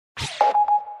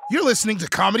You're listening to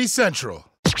Comedy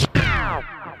Central.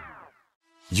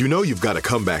 You know you've got a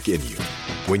comeback in you.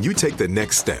 When you take the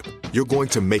next step, you're going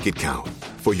to make it count.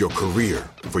 For your career,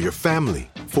 for your family,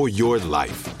 for your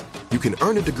life. You can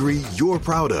earn a degree you're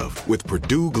proud of with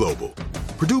Purdue Global.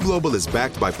 Purdue Global is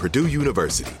backed by Purdue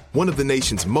University, one of the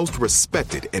nation's most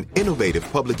respected and innovative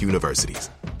public universities.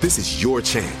 This is your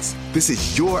chance. This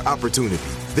is your opportunity.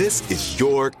 This is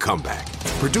your comeback.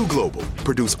 Purdue Global,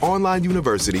 Purdue's online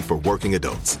university for working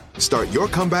adults. Start your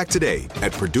comeback today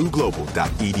at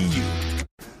purdueglobal.edu.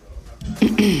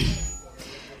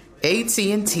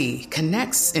 AT&T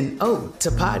connects an ode to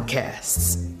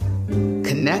podcasts.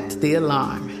 Connect the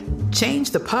alarm.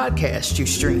 Change the podcast you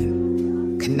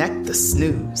stream. Connect the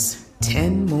snooze.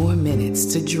 10 more minutes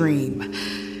to dream.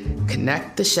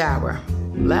 Connect the shower.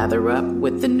 Lather up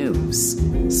with the news.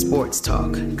 Sports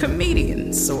talk,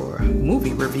 comedians, or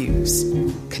movie reviews.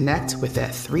 Connect with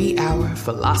that 3-hour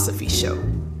philosophy show.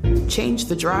 Change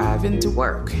the drive into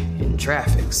work in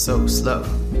traffic so slow.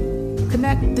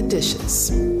 Connect the dishes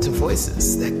to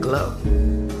voices that glow.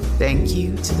 Thank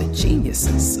you to the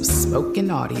geniuses of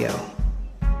spoken audio.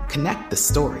 Connect the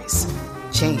stories.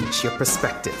 Change your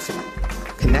perspective.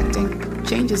 Connecting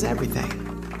changes everything.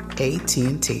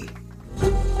 AT&T.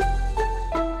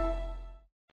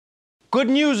 Good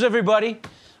news, everybody.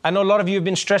 I know a lot of you have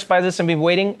been stressed by this and been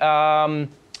waiting. The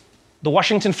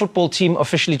Washington football team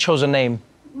officially chose a name.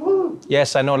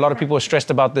 Yes, I know a lot of people were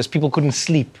stressed about this. People couldn't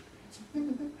sleep.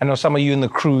 I know some of you in the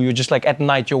crew, you're just like, at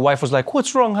night, your wife was like,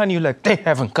 "What's wrong, honey?" You're like, "They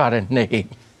haven't got a name."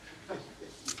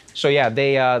 So yeah,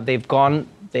 they've gone,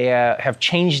 they have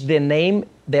changed their name.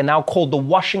 They're now called the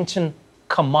Washington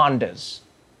Commanders,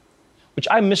 which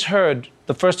I misheard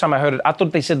the first time I heard it. I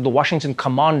thought they said the Washington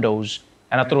Commandos,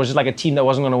 and I thought it was just like a team that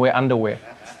wasn't gonna wear underwear.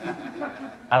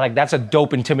 I like, that's a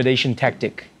dope intimidation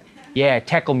tactic. Yeah,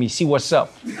 tackle me, see what's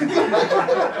up.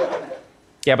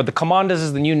 Yeah, but the Commanders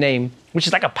is the new name, which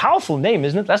is like a powerful name,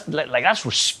 isn't it? That's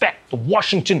respect. The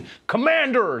Washington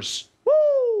Commanders.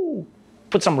 Woo!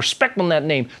 Put some respect on that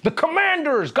name. The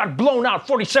Commanders got blown out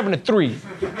 47-3.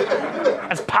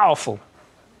 That's powerful.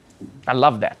 I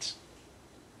love that.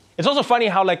 It's also funny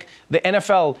how, like, the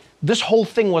NFL, this whole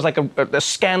thing was like a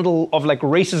scandal of, like,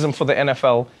 racism for the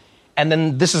NFL. And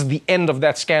then this is the end of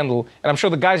that scandal. And I'm sure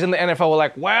the guys in the NFL were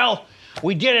like, well,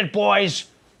 we did it, boys.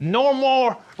 No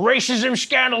more racism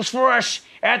scandals for us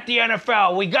at the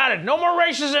NFL. We got it. No more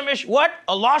racism issues. What?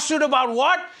 A lawsuit about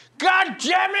what? God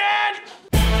damn it!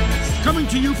 Coming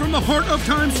to you from the heart of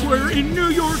Times Square in New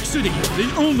York City,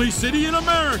 the only city in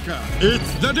America.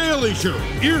 It's The Daily Show,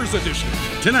 Ears Edition.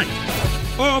 Tonight,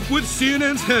 off with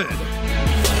CNN's head.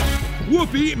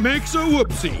 Whoopi makes a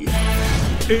whoopsie.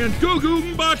 And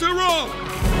Gugu Mbatha-Raw.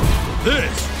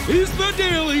 This is The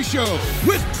Daily Show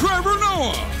with Trevor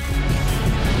Noah.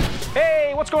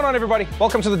 Hey, what's going on, everybody?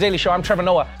 Welcome to The Daily Show. I'm Trevor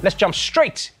Noah. Let's jump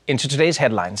straight into today's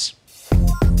headlines.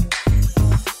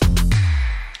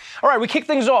 All right, we kick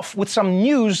things off with some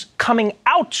news coming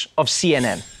out of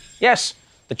CNN. Yes,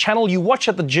 the channel you watch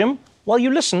at the gym while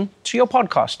you listen to your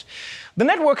podcast. The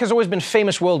network has always been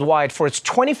famous worldwide for its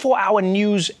 24-hour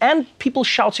news and people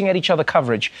shouting at each other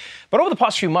coverage. But over the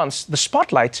past few months, the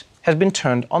spotlight has been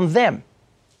turned on them,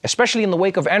 especially in the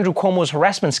wake of Andrew Cuomo's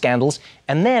harassment scandals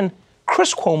and then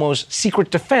Chris Cuomo's secret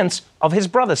defense of his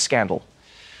brother's scandal.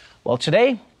 Well,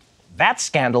 today, that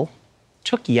scandal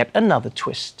took yet another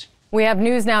twist. We have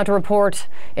news now to report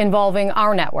involving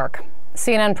our network.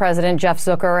 CNN President Jeff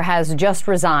Zucker has just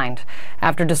resigned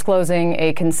after disclosing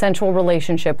a consensual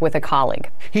relationship with a colleague.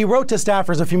 He wrote to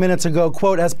staffers a few minutes ago,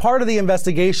 quote, as part of the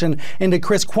investigation into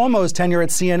Chris Cuomo's tenure at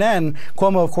CNN,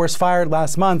 Cuomo, of course, fired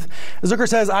last month, Zucker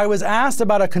says, I was asked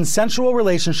about a consensual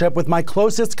relationship with my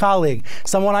closest colleague,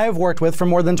 someone I have worked with for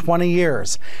more than 20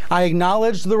 years. I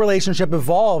acknowledged the relationship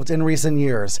evolved in recent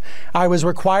years. I was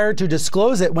required to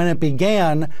disclose it when it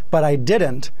began, but I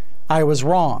didn't. I was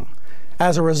wrong.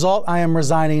 As a result, I am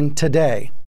resigning today.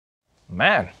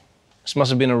 Man, this must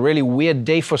have been a really weird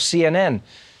day for CNN.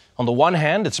 On the one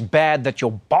hand, it's bad that your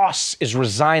boss is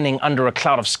resigning under a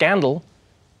cloud of scandal.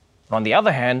 But on the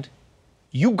other hand,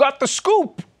 you got the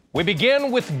scoop. We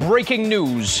begin with breaking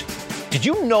news. Did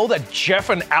you know that Jeff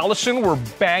and Allison were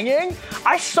banging?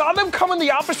 I saw them come in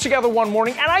the office together one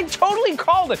morning, and I totally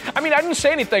called it. I mean, I didn't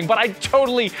say anything, but I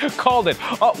totally called it.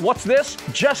 What's this?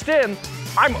 Just in,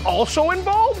 I'm also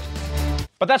involved?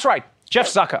 But that's right. Jeff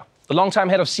Zucker, the longtime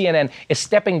head of CNN, is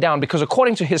stepping down because,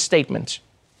 according to his statement,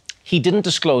 he didn't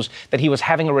disclose that he was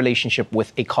having a relationship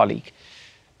with a colleague.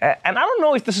 And I don't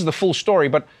know if this is the full story,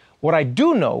 but what I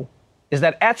do know is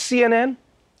that at CNN,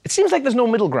 it seems like there's no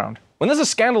middle ground. When there's a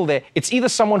scandal there, it's either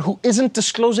someone who isn't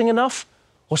disclosing enough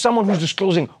or someone who's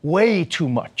disclosing way too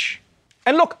much?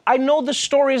 And look, I know this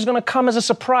story is going to come as a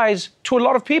surprise to a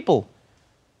lot of people.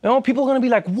 You know, people are going to be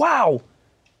like, wow,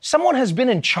 someone has been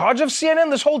in charge of CNN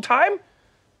this whole time?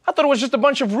 I thought it was just a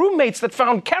bunch of roommates that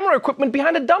found camera equipment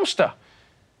behind a dumpster.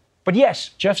 But yes,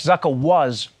 Jeff Zucker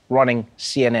was running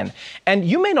CNN. And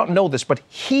you may not know this, but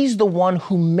he's the one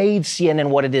who made CNN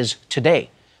what it is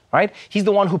today, right? He's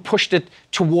the one who pushed it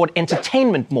toward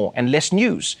entertainment more and less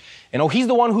news. You know, he's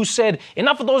the one who said,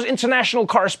 enough of those international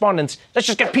correspondents, let's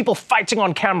just get people fighting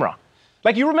on camera.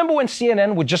 Like, you remember when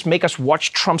CNN would just make us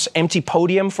watch Trump's empty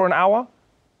podium for an hour?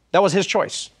 That was his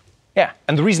choice. Yeah,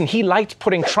 and the reason he liked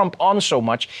putting Trump on so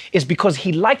much is because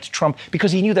he liked Trump,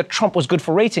 because he knew that Trump was good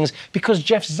for ratings, because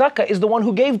Jeff Zucker is the one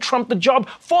who gave Trump the job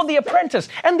for The Apprentice.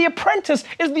 And The Apprentice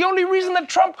is the only reason that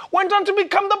Trump went on to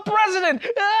become the president.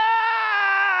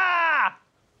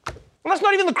 And that's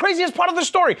not even the craziest part of the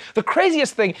story. The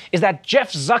craziest thing is that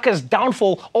Jeff Zucker's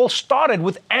downfall all started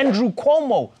with Andrew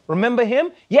Cuomo. Remember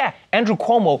him? Yeah, Andrew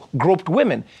Cuomo groped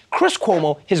women. Chris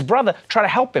Cuomo, his brother, tried to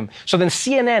help him. So then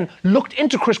CNN looked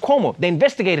into Chris Cuomo. They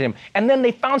investigated him. And then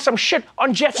they found some shit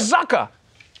on Jeff Zucker.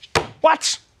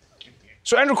 What?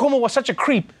 So Andrew Cuomo was such a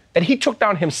creep that he took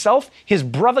down himself, his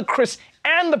brother Chris,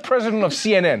 and the president of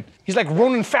CNN. He's like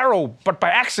Ronan Farrow, but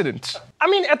by accident. I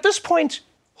mean, at this point,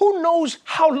 who knows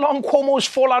how long Cuomo's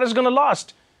fallout is going to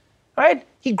last, right?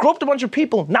 He groped a bunch of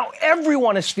people. Now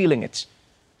everyone is feeling it.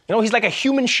 You know, he's like a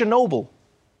human Chernobyl.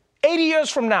 80 years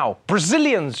from now,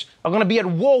 Brazilians are going to be at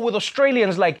war with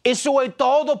Australians like, isso é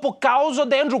todo por causa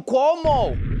de Andrew Cuomo.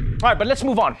 All right, but let's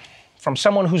move on from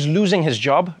someone who's losing his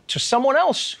job to someone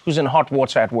else who's in hot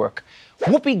water at work.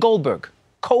 Whoopi Goldberg,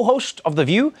 co-host of The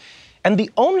View, and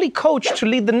the only coach to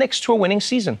lead the Knicks to a winning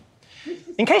season.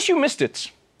 In case you missed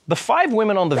it, the 5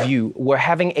 women on The View were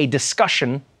having a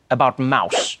discussion about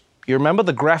Mouse. You remember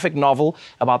the graphic novel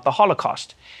about the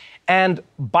Holocaust. And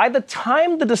by the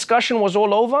time the discussion was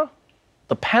all over,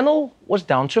 the panel was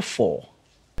down to 4.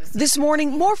 This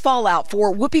morning, more fallout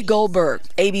for Whoopi Goldberg.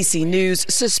 ABC News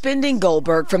suspending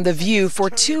Goldberg from The View for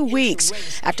 2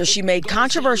 weeks after she made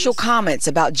controversial comments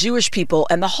about Jewish people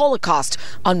and the Holocaust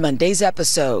on Monday's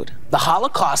episode. The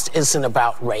Holocaust isn't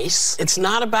about race. It's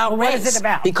not about race. What is it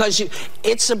about? Because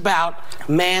it's about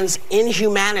man's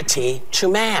inhumanity to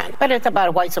man. But it's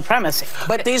about white supremacy.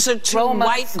 But these are two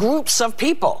white groups of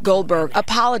people. Goldberg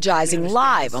apologizing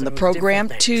live on the program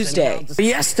Tuesday.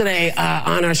 Yesterday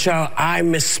on our show, I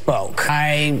misspoke.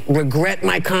 I regret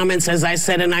my comments, as I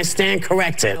said, and I stand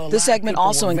corrected. The segment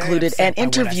also included an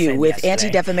interview with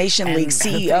Anti-Defamation League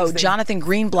CEO Jonathan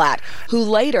Greenblatt, who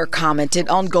later commented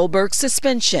on Goldberg's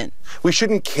suspension. We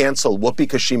shouldn't cancel Whoopi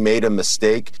because she made a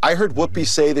mistake. I heard Whoopi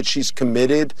say that she's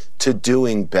committed to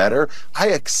doing better. I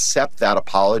accept that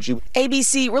apology.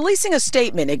 ABC releasing a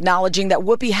statement acknowledging that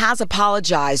Whoopi has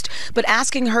apologized, but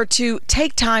asking her to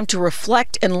take time to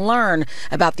reflect and learn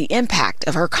about the impact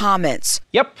of her comments.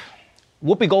 Yep,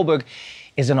 Whoopi Goldberg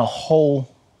is in a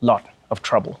whole lot of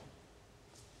trouble.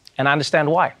 And I understand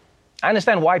why. I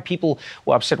understand why people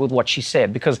were upset with what she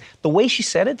said, because the way she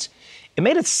said it, it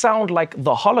made it sound like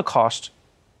the Holocaust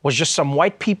was just some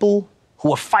white people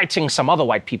who were fighting some other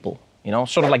white people, you know,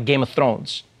 sort of like Game of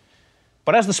Thrones.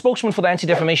 But as the spokesman for the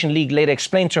Anti-Defamation League later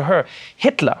explained to her,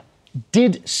 Hitler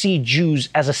did see Jews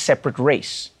as a separate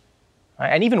race, right?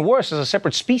 And even worse, as a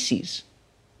separate species,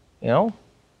 you know?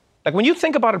 Like, when you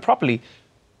think about it properly,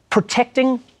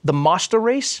 protecting the master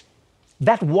race,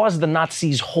 that was the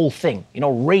Nazis' whole thing, you know,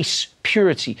 race,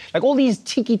 purity. Like all these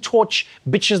tiki torch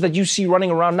bitches that you see running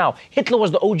around now. Hitler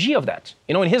was the OG of that.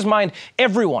 You know, in his mind,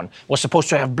 everyone was supposed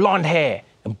to have blonde hair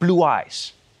and blue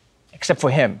eyes, except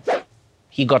for him.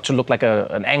 He got to look like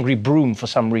an angry broom for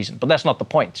some reason, but that's not the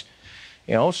point.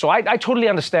 You know, so I totally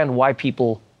understand why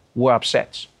people were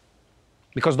upset.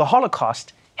 Because the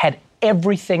Holocaust had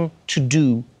everything to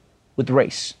do with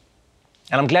race.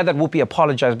 And I'm glad that Whoopi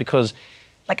apologized because,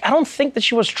 like, I don't think that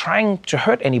she was trying to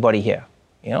hurt anybody here.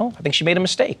 You know, I think she made a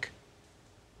mistake.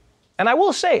 And I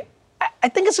will say, I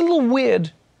think it's a little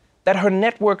weird that her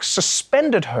network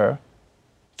suspended her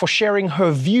for sharing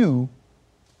her view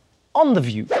on The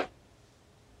View.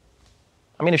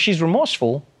 I mean, if she's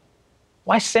remorseful,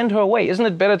 why send her away? Isn't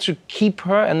it better to keep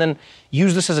her and then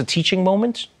use this as a teaching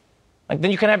moment? Like,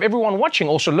 then you can have everyone watching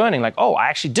also learning, like, oh, I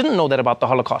actually didn't know that about the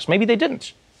Holocaust. Maybe they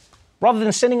didn't. Rather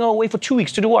than sending her away for 2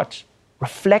 weeks to do what?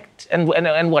 Reflect and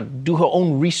what? Do her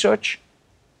own research?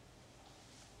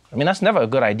 I mean, that's never a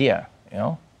good idea, you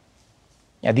know?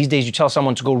 Yeah, these days you tell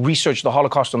someone to go research the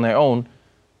Holocaust on their own,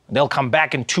 and they'll come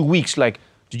back in 2 weeks like,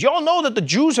 did y'all know that the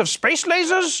Jews have space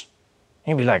lasers?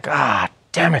 And you'll be like,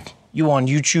 damn it, you on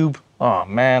YouTube? Oh,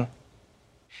 man.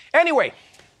 Anyway,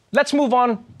 Let's move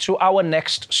on to our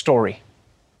next story.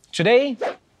 Today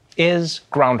is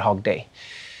Groundhog Day,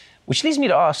 which leads me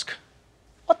to ask,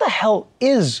 what the hell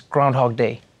is Groundhog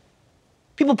Day?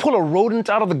 People pull a rodent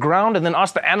out of the ground and then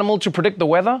ask the animal to predict the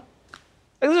weather?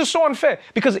 Like, this is so unfair,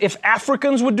 because if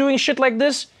Africans were doing shit like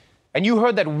this, and you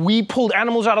heard that we pulled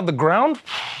animals out of the ground,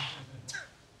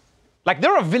 like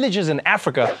there are villages in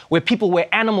Africa where people wear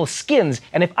animal skins,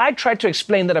 and if I tried to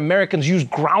explain that Americans use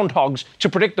groundhogs to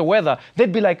predict the weather,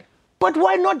 they'd be like, but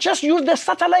why not just use the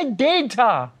satellite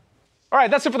data? All right,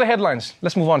 that's it for the headlines.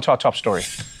 Let's move on to our top story,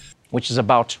 which is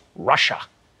about Russia,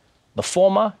 the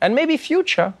former and maybe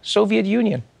future Soviet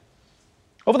Union.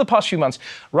 Over the past few months,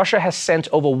 Russia has sent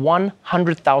over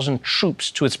 100,000 troops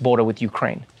to its border with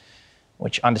Ukraine,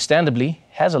 which understandably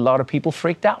has a lot of people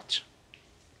freaked out.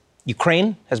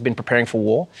 Ukraine has been preparing for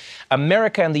war.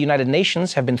 America and the United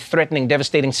Nations have been threatening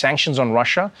devastating sanctions on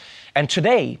Russia. And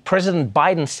today, President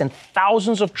Biden sent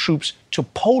thousands of troops to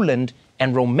Poland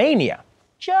and Romania,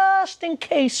 just in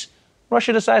case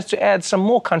Russia decides to add some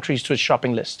more countries to its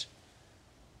shopping list.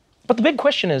 But the big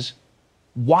question is,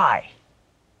 why?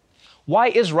 Why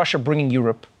is Russia bringing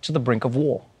Europe to the brink of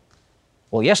war?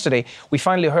 Well, yesterday, we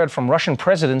finally heard from Russian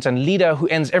president and leader who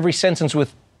ends every sentence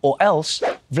with, or else,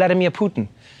 Vladimir Putin.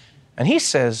 And he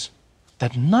says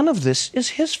that none of this is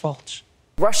his fault.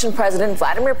 Russian President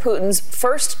Vladimir Putin's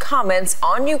first comments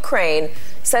on Ukraine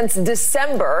since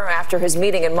December after his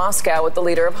meeting in Moscow with the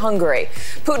leader of Hungary.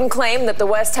 Putin claimed that the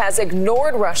West has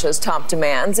ignored Russia's top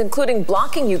demands, including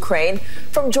blocking Ukraine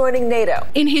from joining NATO.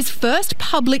 In his first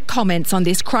public comments on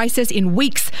this crisis in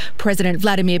weeks, President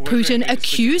Vladimir Putin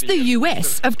accused the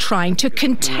US of trying to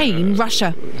contain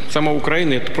Russia.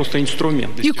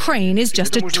 Ukraine is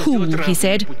just a tool, he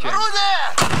said.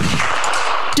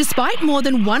 Despite more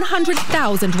than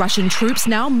 100,000 Russian troops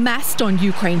now massed on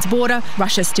Ukraine's border,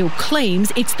 Russia still claims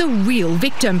it's the real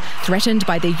victim, threatened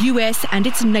by the US and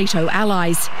its NATO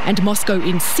allies. And Moscow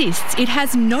insists it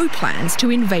has no plans to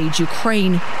invade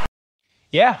Ukraine.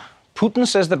 Yeah, Putin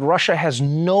says that Russia has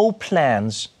no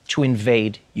plans to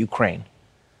invade Ukraine.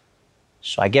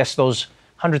 So I guess those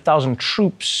 100,000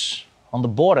 troops on the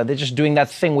border, they're just doing that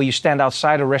thing where you stand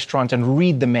outside a restaurant and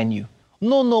read the menu.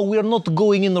 No, we're not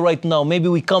going in right now. Maybe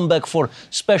we come back for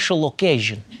special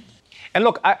occasion. And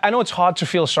look, I know it's hard to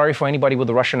feel sorry for anybody with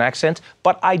a Russian accent,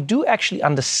 but I do actually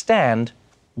understand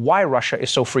why Russia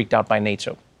is so freaked out by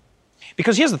NATO.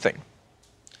 Because here's the thing.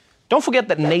 Don't forget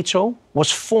that NATO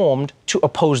was formed to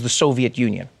oppose the Soviet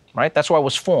Union, right? That's why it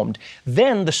was formed.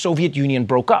 Then the Soviet Union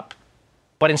broke up.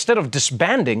 But instead of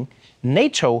disbanding,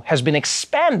 NATO has been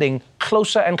expanding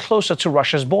closer and closer to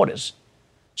Russia's borders.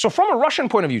 So from a Russian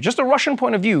point of view, just a Russian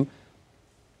point of view,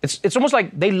 it's almost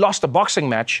like they lost a boxing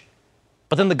match,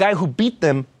 but then the guy who beat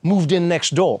them moved in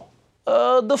next door.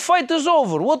 The fight is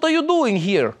over. What are you doing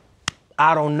here?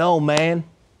 I don't know, man.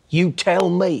 You tell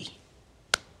me.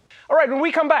 All right, when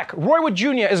we come back, Roy Wood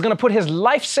Jr. is going to put his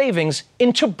life savings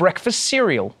into breakfast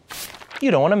cereal.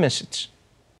 You don't want to miss it.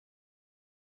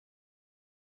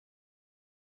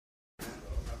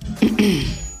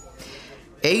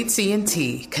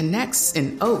 AT&T connects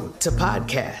an ode to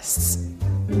podcasts.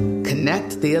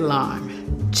 Connect the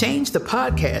alarm. Change the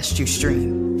podcast you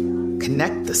stream.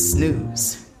 Connect the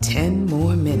snooze. 10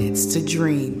 more minutes to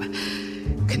dream.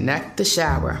 Connect the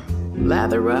shower.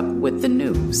 Lather up with the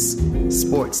news.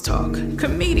 Sports talk,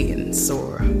 comedians,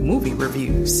 or movie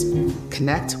reviews.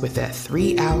 Connect with that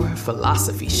 3-hour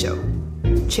philosophy show.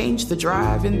 Change the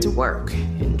drive into work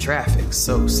in traffic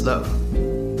so slow.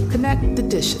 Connect the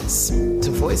dishes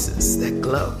to voices that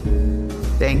glow.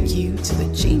 Thank you to the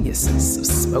geniuses of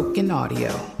spoken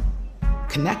audio.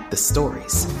 Connect the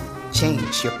stories.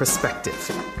 Change your perspective.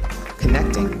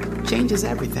 Connecting changes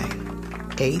everything.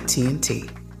 AT&T.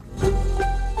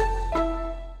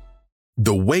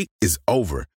 The wait is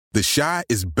over. The Chi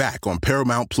is back on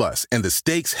Paramount Plus, and the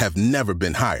stakes have never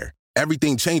been higher.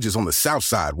 Everything changes on the South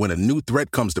Side when a new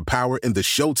threat comes to power in the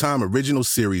Showtime original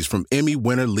series from Emmy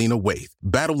winner Lena Waithe.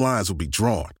 Battle lines will be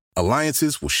drawn,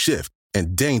 alliances will shift,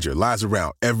 and danger lies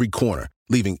around every corner,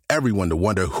 leaving everyone to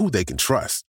wonder who they can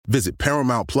trust. Visit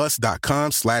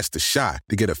ParamountPlus.com/The Chi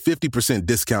to get a 50%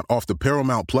 discount off the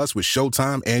Paramount Plus with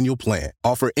Showtime annual plan.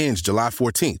 Offer ends July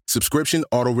 14th. Subscription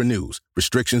auto-renews.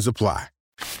 Restrictions apply.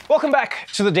 Welcome back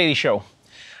to The Daily Show.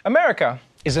 America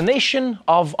is a nation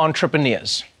of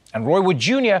entrepreneurs. And Roy Wood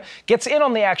Jr. gets in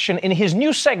on the action in his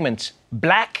new segment,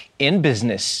 Black in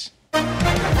Business.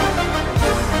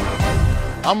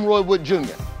 I'm Roy Wood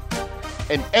Jr.,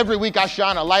 and every week I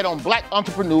shine a light on black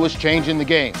entrepreneurs changing the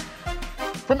game.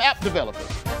 From app developers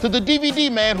to the DVD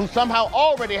man who somehow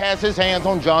already has his hands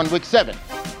on John Wick 7.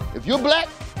 If you're black,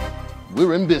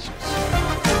 we're in business.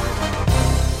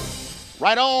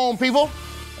 Right on, people,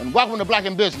 and welcome to Black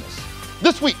in Business.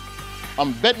 This week,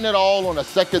 I'm betting it all on a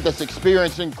sector that's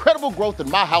experienced incredible growth in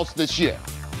my house this year,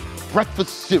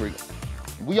 breakfast cereal.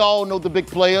 We all know the big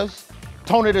players,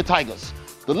 Tony the Tigers,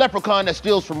 the leprechaun that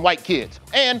steals from white kids,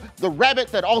 and the rabbit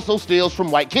that also steals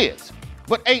from white kids.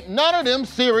 But ain't none of them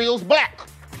cereals black,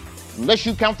 unless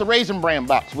you count the Raisin Bran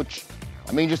box, which,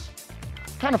 just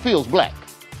kind of feels black.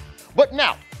 But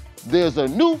now, there's a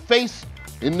new face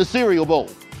in the cereal bowl.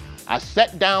 I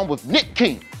sat down with Nick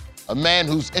King, a man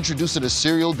who's introducing a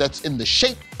cereal that's in the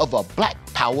shape of a black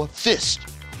power fist.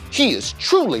 He is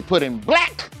truly putting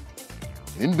black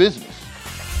in business.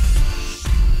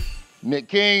 Nick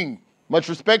King, much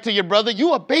respect to your brother.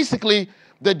 You are basically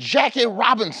the Jackie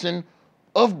Robinson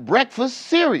of breakfast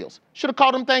cereals. Should have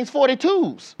called them things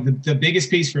 42s. The biggest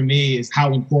piece for me is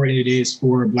how important it is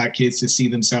for Black kids to see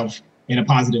themselves in a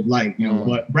positive light.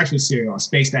 But breakfast cereal, a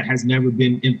space that has never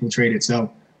been infiltrated. So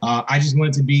I just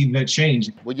wanted to be the change.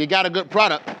 Well, you got a good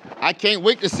product. I can't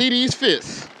wait to see these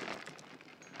fists.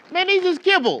 Man, these is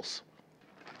kibbles.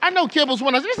 I know kibbles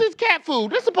this is cat food.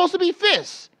 This is supposed to be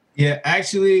fists. Yeah,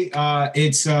 actually,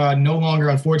 it's no longer,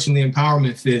 unfortunately,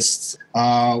 empowerment fists.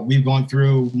 We've gone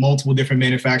through multiple different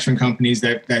manufacturing companies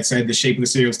that said the shape of the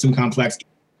cereal is too complex.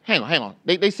 Hang on.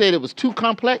 They said it was too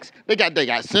complex. They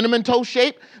got cinnamon toast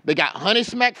shape. They got honey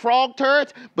smack frog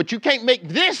turds, but you can't make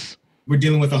this. We're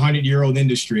dealing with a 100-year-old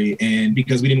industry, and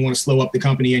because we didn't want to slow up the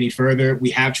company any further,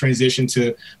 we have transitioned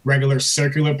to regular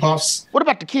circular puffs. What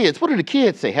about the kids? What do the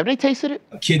kids say? Have they tasted it?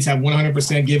 Kids have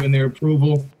 100% given their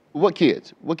approval. What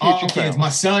kids? What kids you found? My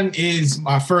son is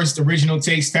my first original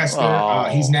taste tester.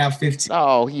 He's now 15.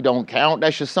 Oh, he don't count.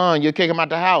 That's your son. You'll kick him out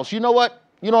the house. You know what?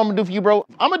 You know what I'm going to do for you, bro?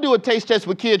 I'm going to do a taste test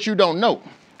with kids you don't know.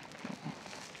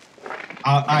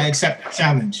 I accept the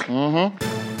challenge.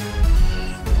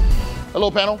 Hello,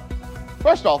 panel.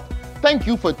 First off, thank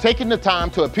you for taking the time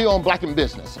to appear on Black in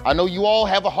Business. I know you all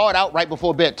have a heart out right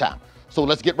before bedtime, so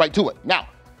let's get right to it. Now,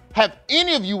 have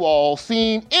any of you all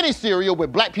seen any cereal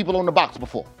with black people on the box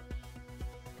before?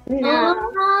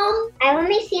 No. I've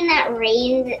only seen that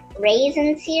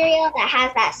raisin cereal that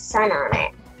has that sun on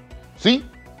it. See?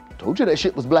 Told you that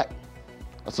shit was black.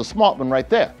 That's a smart one right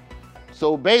there.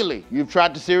 So, Bailey, you've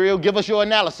tried the cereal. Give us your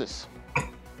analysis.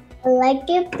 I like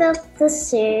it the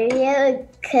cereal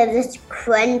because it's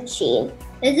crunchy.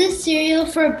 Is this cereal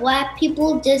for black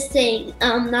people? Just saying.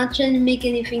 I'm not trying to make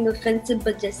anything offensive,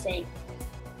 but just saying.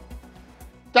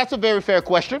 That's a very fair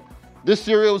question. This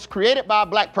cereal was created by a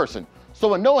black person.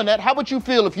 So in knowing that, how would you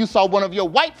feel if you saw one of your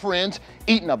white friends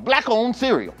eating a black-owned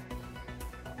cereal?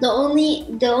 The only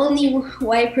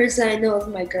white person I know is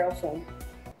my girlfriend.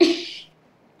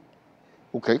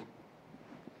 Okay.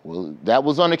 Well, that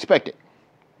was unexpected,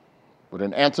 but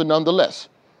an answer nonetheless.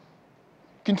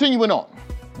 Continuing on,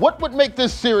 what would make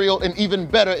this cereal an even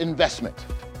better investment?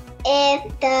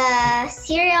 If the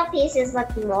cereal pieces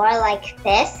look more like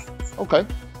fists. Okay.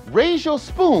 Raise your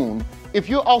spoon if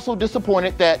you're also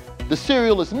disappointed that the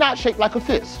cereal is not shaped like a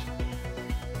fist.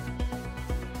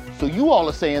 So you all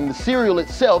are saying the cereal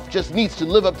itself just needs to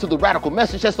live up to the radical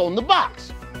message that's on the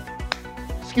box.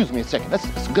 Excuse me a second, that's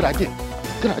a good idea.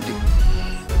 Good idea.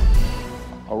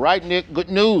 All right, Nick, good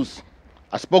news.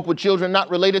 I spoke with children not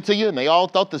related to you, and they all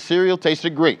thought the cereal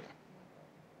tasted great.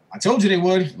 I told you they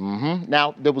would.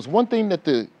 Now, there was one thing that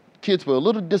the kids were a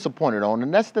little disappointed on,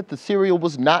 and that's that the cereal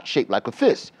was not shaped like a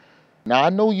fist. Now,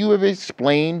 I know you have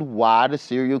explained why the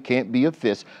cereal can't be a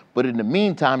fist, but in the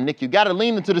meantime, Nick, you gotta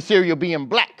lean into the cereal being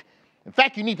black. In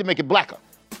fact, you need to make it blacker.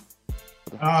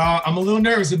 I'm a little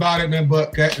nervous about it, man,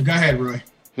 but go ahead, Roy.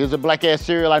 Here's a black-ass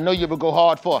cereal I know you would go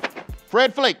hard for.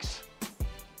 Fred Flakes.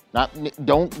 Now,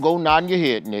 don't go nodding your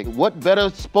head, Nick. What better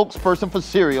spokesperson for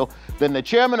cereal than the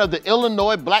chairman of the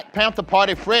Illinois Black Panther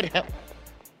Party, Fred Hampton?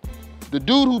 The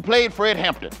dude who played Fred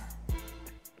Hampton.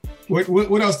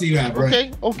 What else do you have,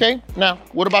 Roy? Okay. Now,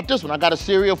 what about this one? I got a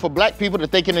cereal for black people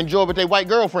that they can enjoy with their white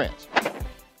girlfriends.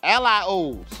 Ally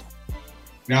O's.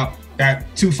 No,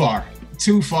 that too far.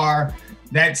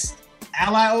 That's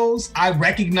Ally O's. I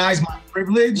recognize my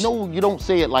privilege. No, you don't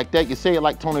say it like that. You say it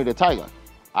like Tony the Tiger.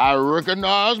 I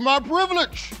recognize my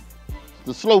privilege.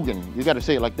 The slogan. You got to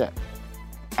say it like that.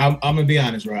 I'm gonna be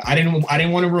honest, Roy. I didn't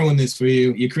want to ruin this for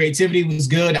you. Your creativity was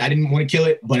good. I didn't want to kill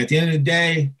it, but at the end of the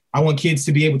day, I want kids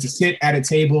to be able to sit at a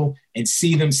table and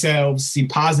see themselves, see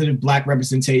positive black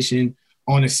representation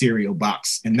on a cereal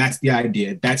box. And that's the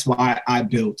idea. That's why I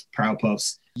built Proud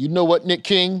Puffs. You know what, Nick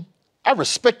King? I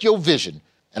respect your vision,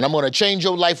 and I'm going to change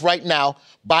your life right now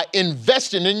by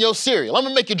investing in your cereal. I'm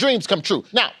going to make your dreams come true.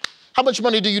 Now, how much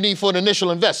money do you need for an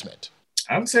initial investment?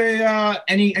 I would say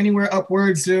anywhere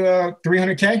upwards to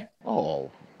 $300K.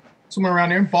 Oh. Somewhere around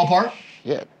there, ballpark.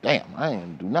 Yeah,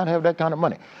 damn, do not have that kind of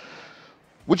money.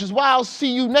 Which is why I'll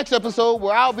see you next episode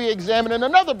where I'll be examining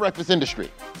another breakfast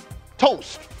industry,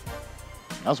 toast.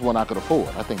 That's one I could afford.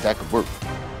 I think that could work.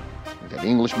 You got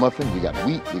English muffin, you got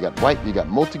wheat, you got white, you got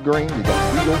multigrain, you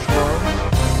got brioche buns.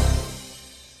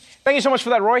 Thank you so much for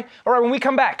that, Roy. All right, when we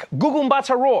come back, Gugu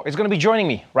Mbatha-Raw is going to be joining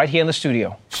me right here in the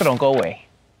studio. So don't go away.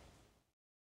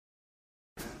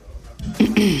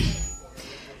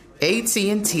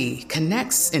 AT&T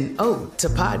connects an ode to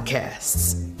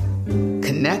podcasts.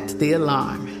 Connect the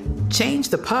alarm. Change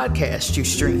the podcast you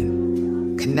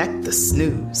stream. Connect the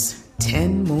snooze.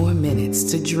 10 more minutes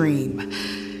to dream.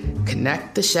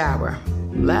 Connect the shower.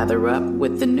 Lather up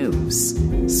with the news.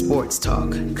 Sports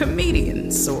talk,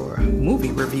 comedians, or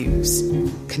movie reviews.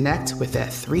 Connect with that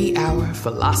 3-hour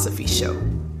philosophy show.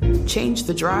 Change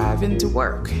the drive into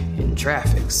work in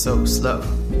traffic so slow.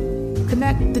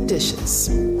 Connect the dishes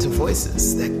to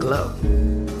voices that glow.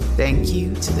 Thank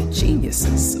you to the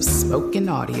geniuses of spoken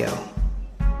audio.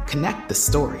 Connect the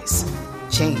stories.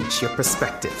 Change your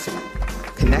perspective.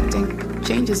 Connecting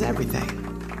changes everything.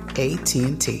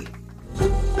 AT&T.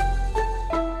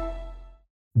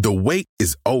 The wait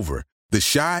is over. The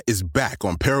Chi is back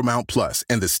on Paramount Plus,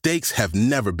 and the stakes have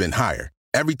never been higher.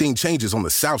 Everything changes on the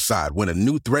South Side when a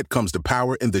new threat comes to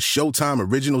power in the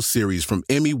Showtime original series from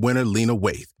Emmy winner Lena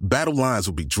Waithe. Battle lines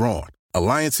will be drawn,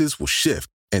 alliances will shift,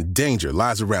 and danger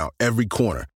lies around every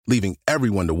corner, leaving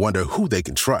everyone to wonder who they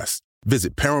can trust.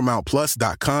 Visit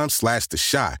ParamountPlus.com/The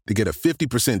Chi to get a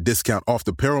 50% discount off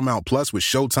the Paramount Plus with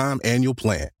Showtime annual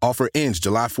plan. Offer ends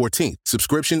July 14th.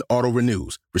 Subscription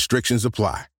auto-renews. Restrictions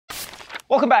apply.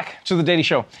 Welcome back to The Daily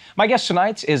Show. My guest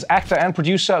tonight is actor and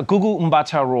producer Gugu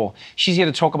Mbatha-Raw. She's here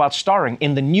to talk about starring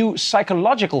in the new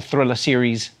psychological thriller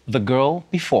series, The Girl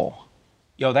Before.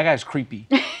 Yo, that guy's creepy.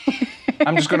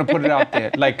 I'm just going to put it out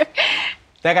there. Like,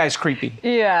 that guy's creepy.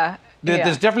 Yeah.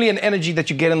 There's definitely an energy that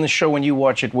you get in the show when you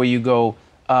watch it where you go,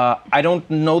 I don't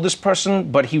know this person,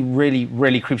 but he really,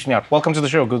 really creeps me out. Welcome to the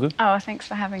show, Gugu. Oh, thanks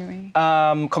for having me.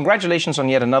 Congratulations on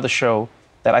yet another show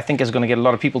that I think is going to get a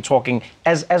lot of people talking,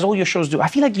 as all your shows do. I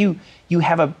feel like you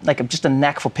have just a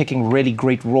knack for picking really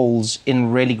great roles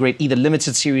in really great either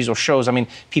limited series or shows. I mean,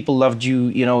 people loved you,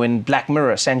 in Black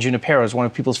Mirror. San Junipero is one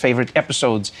of people's favorite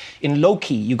episodes. In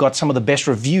Loki, you got some of the best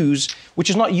reviews,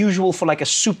 which is not usual for like a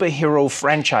superhero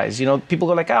franchise. People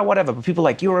go like, whatever, but people are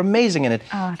like, you're amazing in it.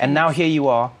 Oh, and now here you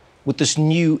are with this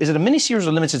new, is it a miniseries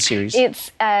or limited series?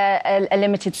 It's a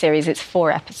limited series. It's 4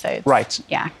 episodes. Right.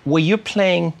 Yeah. Where you're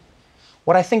playing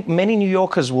what I think many New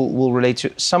Yorkers will relate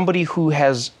to, somebody who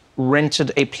has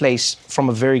rented a place from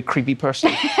a very creepy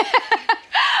person.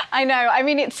 I know. I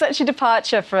mean, it's such a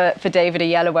departure for David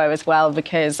Oyelowo as well,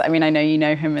 because, I mean, I know you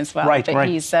know him as well. Right, but right.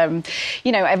 He's,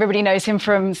 everybody knows him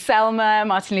from Selma,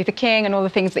 Martin Luther King, and all the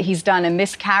things that he's done. And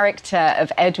this character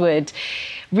of Edward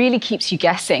really keeps you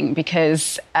guessing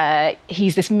because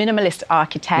he's this minimalist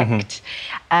architect.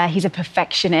 Mm-hmm. He's a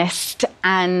perfectionist,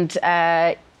 and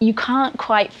you can't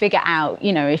quite figure out,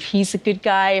 if he's a good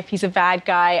guy, if he's a bad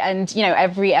guy. And,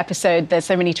 every episode, there's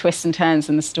so many twists and turns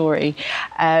in the story.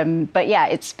 But yeah,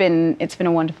 it's been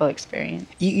a wonderful experience.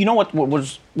 You know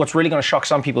what's really going to shock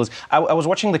some people is I was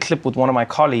watching the clip with one of my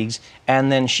colleagues,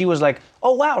 and then she was like,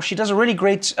 oh, wow, she does a really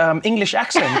great English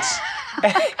accent.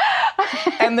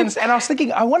 And I was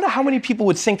thinking, I wonder how many people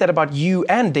would think that about you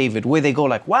and David, where they go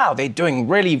like, wow, they're doing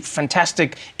really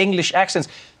fantastic English accents.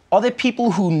 Are there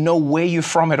people who know where you're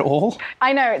from at all?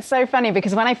 I know, it's so funny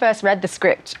because when I first read the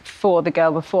script for The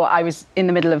Girl Before, I was in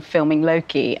the middle of filming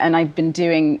Loki, and I'd been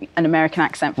doing an American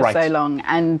accent for so long.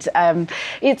 And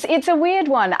it's a weird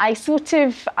one. I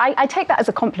take that as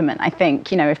a compliment, I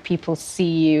think, if people see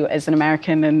you as an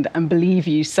American and believe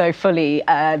you so fully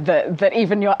that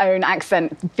even your own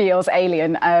accent feels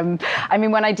alien. I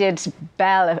mean, when I did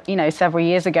Belle, several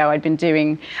years ago, I'd been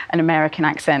doing an American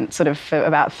accent sort of for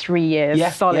about 3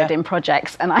 years solid in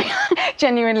projects, and I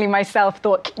genuinely myself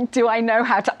thought, do I know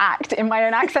how to act in my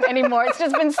own accent anymore? It's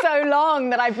just been so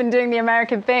long that I've been doing the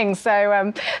American thing.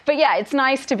 So, but yeah, it's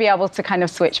nice to be able to kind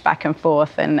of switch back and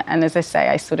forth, and as I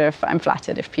say, I'm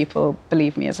flattered if people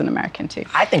believe me as an American too.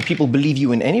 I think people believe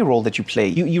you in any role that you play.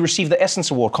 You received the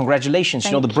Essence Award. Congratulations.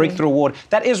 Thank the Breakthrough Award.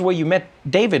 That is where you met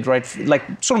David, right? Like,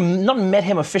 sort of not met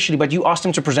him officially, but you asked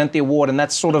him to present the award, and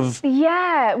that's sort of...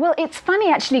 Yeah, well, it's funny,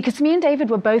 actually, because me and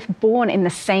David were both born in the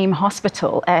same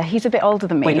hospital. He's a bit older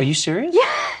than me. Wait, are you serious?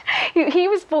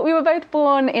 we were both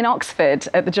born in Oxford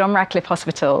at the John Radcliffe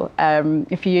Hospital,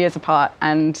 a few years apart,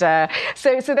 and so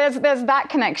there's that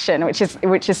connection, which is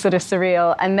sort of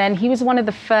surreal. And then he was one of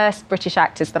the first British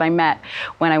actors that I met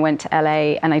when I went to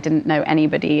LA, and I didn't know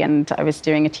anybody, and I was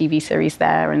doing a TV series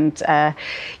there, and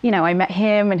I met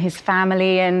him and his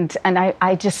family, and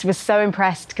I just was so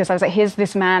impressed, because I was like, here's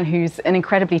this man who's an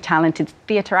incredibly talented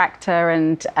theatre actor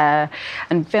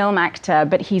and film actor,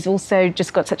 but he's also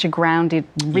just got such a grounded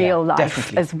real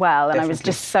life as well. And I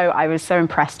was so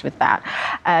impressed with that.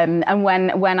 And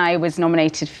when I was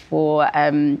nominated for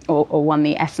or won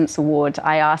the Essence Award,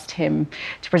 I asked him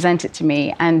to present it to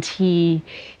me, and he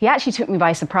actually took me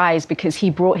by surprise, because he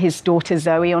brought his daughter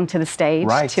Zoe onto the stage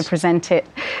to present it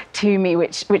to me,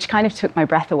 which kind of took my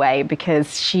breath away,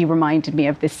 because she reminded me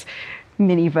of this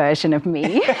mini version of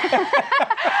me.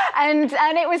 and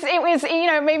it was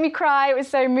it made me cry. It was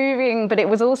so moving, but it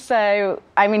was also,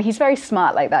 I mean, he's very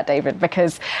smart like that, David,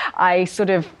 because I sort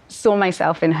of saw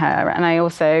myself in her,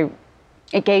 and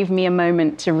it gave me a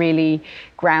moment to really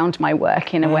ground my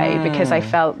work in a way, because I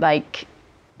felt like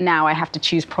now I have to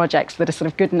choose projects that are sort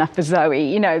of good enough for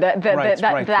Zoe.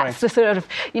 That's the sort of,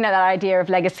 that idea of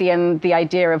legacy, and the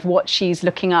idea of what she's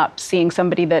looking up, seeing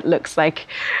somebody that looks like,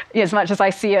 as much as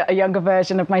I see a younger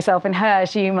version of myself in her,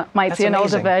 she might see an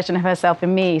older version of herself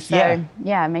in me. So, I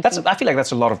feel like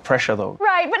that's a lot of pressure, though.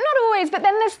 Right, but not always. But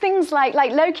then there's things like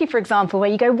Loki, for example,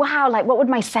 where you go, wow, like what would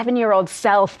my 7-year-old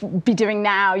self be doing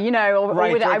now, or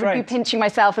I would be pinching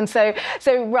myself. And so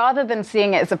rather than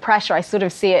seeing it as a pressure, I sort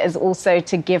of see it as also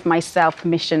to give myself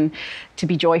permission to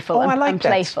be joyful and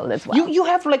playful as well. You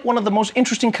have like one of the most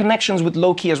interesting connections with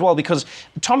Loki as well, because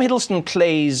Tom Hiddleston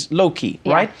plays Loki,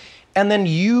 right? And then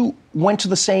you went to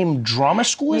the same drama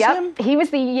school as him? He was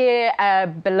the year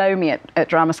below me at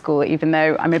drama school, even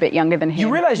though I'm a bit younger than him.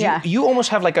 You realize you almost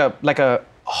have like a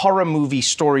horror movie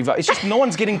story. It's just no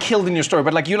one's getting killed in your story,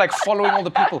 but like you're like following all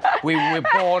the people. We were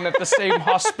born at the same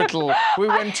hospital. We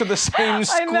went to the same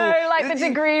school. I know, like the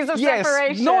degrees of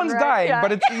separation. No one's dying,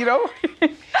 but it's,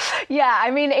 Yeah,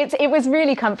 I mean, it was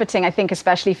really comforting, I think,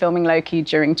 especially filming Loki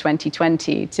during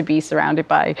 2020, to be surrounded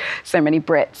by so many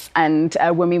Brits. And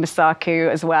Wumi Masaku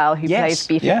as well, who plays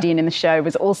B-15 in the show,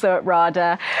 was also at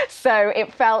RADA. So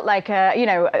it felt like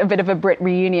a bit of a Brit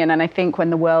reunion. And I think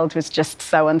when the world was just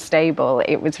so unstable,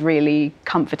 it was really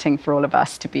comforting for all of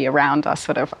us to be around our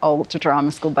sort of old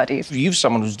drama school buddies. You're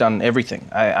someone who's done everything.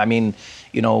 I mean,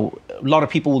 a lot of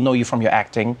people will know you from your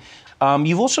acting.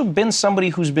 You've also been somebody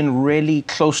who's been really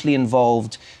closely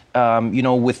involved,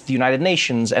 with the United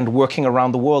Nations and working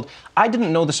around the world. I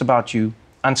didn't know this about you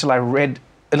until I read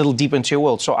a little deeper into your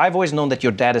world. So I've always known that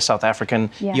your dad is South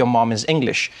African, your mom is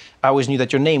English. I always knew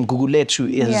that your name, Gugu,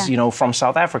 is, from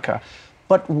South Africa.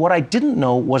 But what I didn't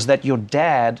know was that your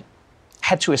dad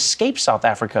had to escape South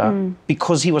Africa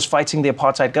because he was fighting the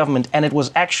apartheid government, and it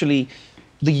was actually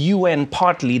the UN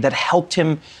partly that helped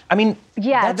him. I mean,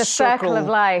 the circle of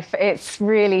life. It's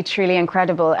really, truly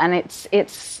incredible, and it's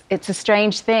a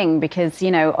strange thing because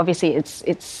obviously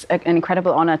it's an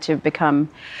incredible honor to become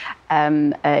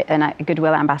a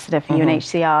goodwill ambassador for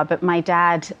UNHCR. But my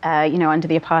dad, under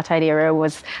the apartheid era,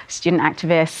 was a student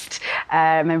activist,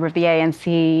 member of the ANC,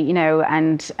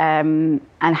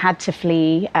 and had to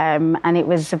flee, and it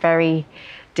was a very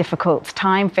difficult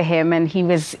time for him, and he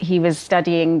was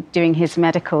studying, doing his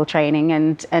medical training,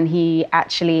 and he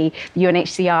actually,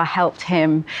 UNHCR helped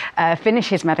him finish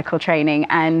his medical training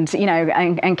and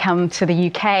and come to the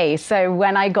UK. So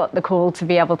when I got the call to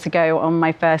be able to go on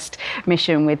my first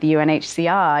mission with the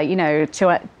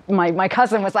UNHCR, my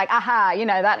cousin was like, aha,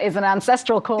 that is an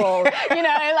ancestral call.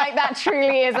 Like that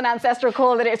truly is an ancestral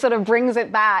call, that it sort of brings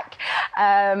it back.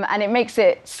 And it makes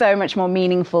it so much more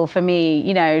meaningful for me,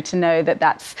 to know that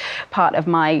that's part of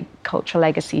my cultural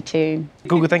legacy too.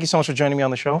 Gugu, thank you so much for joining me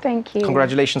on the show. Thank you.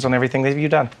 Congratulations on everything that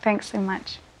you've done. Thanks so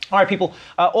much. All right, people,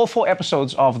 all 4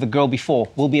 episodes of The Girl Before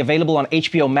will be available on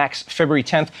HBO Max February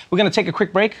 10th. We're going to take a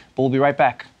quick break, but we'll be right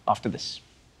back after this.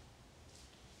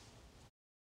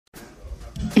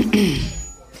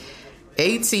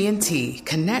 AT&T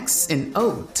connects an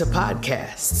ode to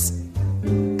podcasts.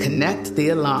 Connect the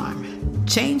alarm.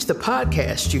 Change the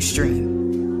podcast you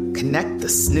stream. Connect the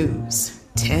snooze.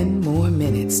 10 more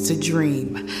minutes to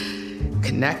dream.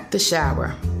 Connect the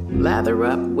shower. Lather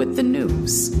up with the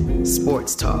news.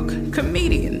 Sports talk,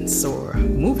 comedians, or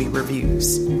movie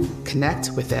reviews.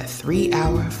 Connect with that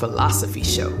 3-hour philosophy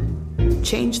show.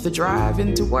 Change the drive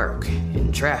into work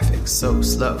in traffic so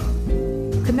slow.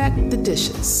 Connect the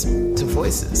dishes to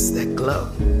voices that glow.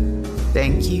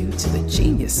 Thank you to the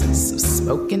geniuses of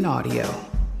spoken audio.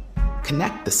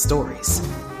 Connect the stories.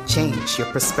 Change your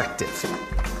perspective.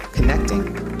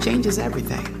 Connecting changes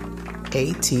everything.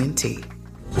 AT&T.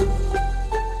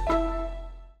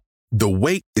 The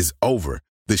wait is over.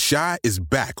 The Chi is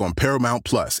back on Paramount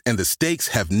Plus, and the stakes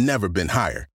have never been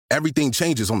higher. Everything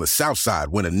changes on the South Side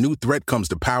when a new threat comes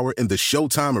to power in the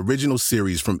Showtime original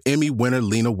series from Emmy winner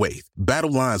Lena Waithe.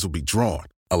 Battle lines will be drawn,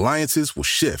 alliances will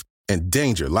shift, and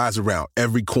danger lies around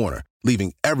every corner,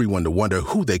 leaving everyone to wonder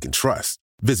who they can trust.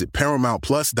 Visit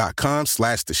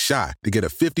ParamountPlus.com/The Chi to get a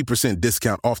 50%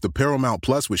 discount off the Paramount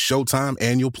Plus with Showtime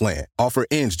annual plan. Offer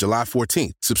ends July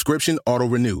 14th. Subscription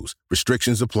auto-renews.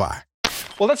 Restrictions apply.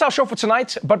 Well, that's our show for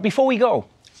tonight. But before we go,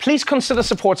 please consider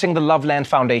supporting the Loveland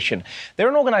Foundation. They're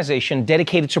an organization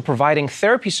dedicated to providing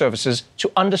therapy services to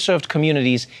underserved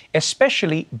communities,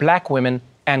 especially Black women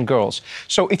and girls.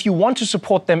 So if you want to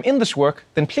support them in this work,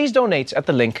 then please donate at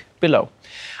the link below.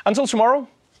 Until tomorrow,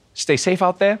 stay safe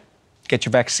out there, get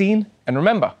your vaccine, and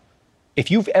remember, if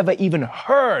you've ever even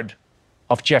heard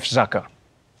of Jeff Zucker,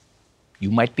 you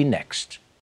might be next.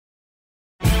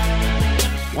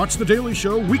 Watch The Daily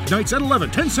Show weeknights at 11,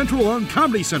 10 Central on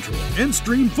Comedy Central, and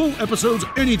stream full episodes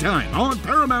anytime on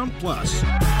Paramount Plus.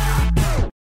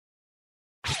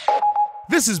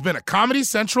 This has been a Comedy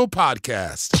Central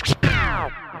podcast.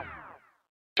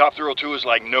 Top Thrill 2 is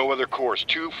like no other course.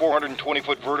 2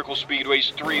 420-foot vertical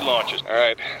speedways, 3 launches. All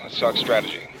right, let's talk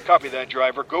strategy. Copy that,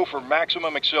 driver. Go for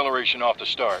maximum acceleration off the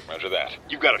start. Roger that.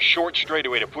 You've got a short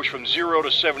straightaway to push from 0 to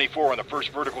 74 on the first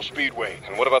vertical speedway.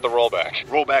 And what about the rollback?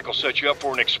 Rollback will set you up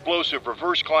for an explosive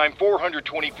reverse climb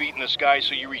 420 feet in the sky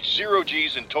so you reach 0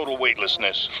 G's in total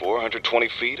weightlessness. 420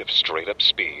 feet of straight-up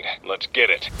speed. Let's get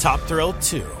it. Top Thrill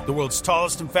 2, the world's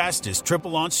tallest and fastest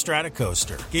triple-launch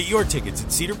stratocoaster. Get your tickets at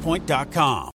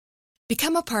cedarpoint.com.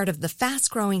 Become a part of the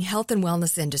fast-growing health and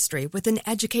wellness industry with an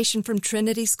education from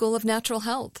Trinity School of Natural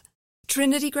Health.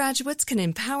 Trinity graduates can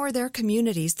empower their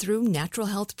communities through natural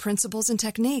health principles and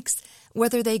techniques,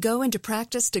 whether they go into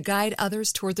practice to guide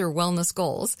others toward their wellness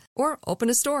goals or open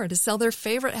a store to sell their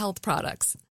favorite health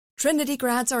products. Trinity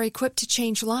grads are equipped to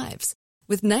change lives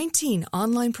with 19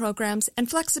 online programs and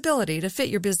flexibility to fit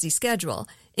your busy schedule,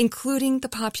 including the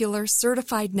popular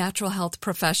Certified Natural Health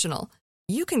Professional.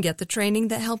 You can get the training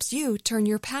that helps you turn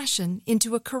your passion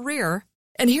into a career.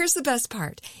 And here's the best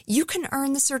part. You can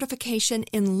earn the certification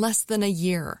in less than a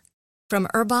year. From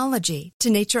herbology to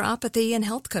naturopathy and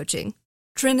health coaching,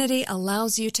 Trinity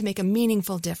allows you to make a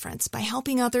meaningful difference by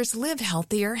helping others live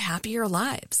healthier, happier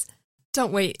lives.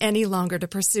 Don't wait any longer to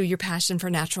pursue your passion for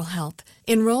natural health.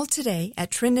 Enroll today at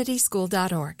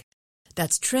trinityschool.org.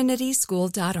 That's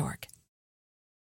trinityschool.org.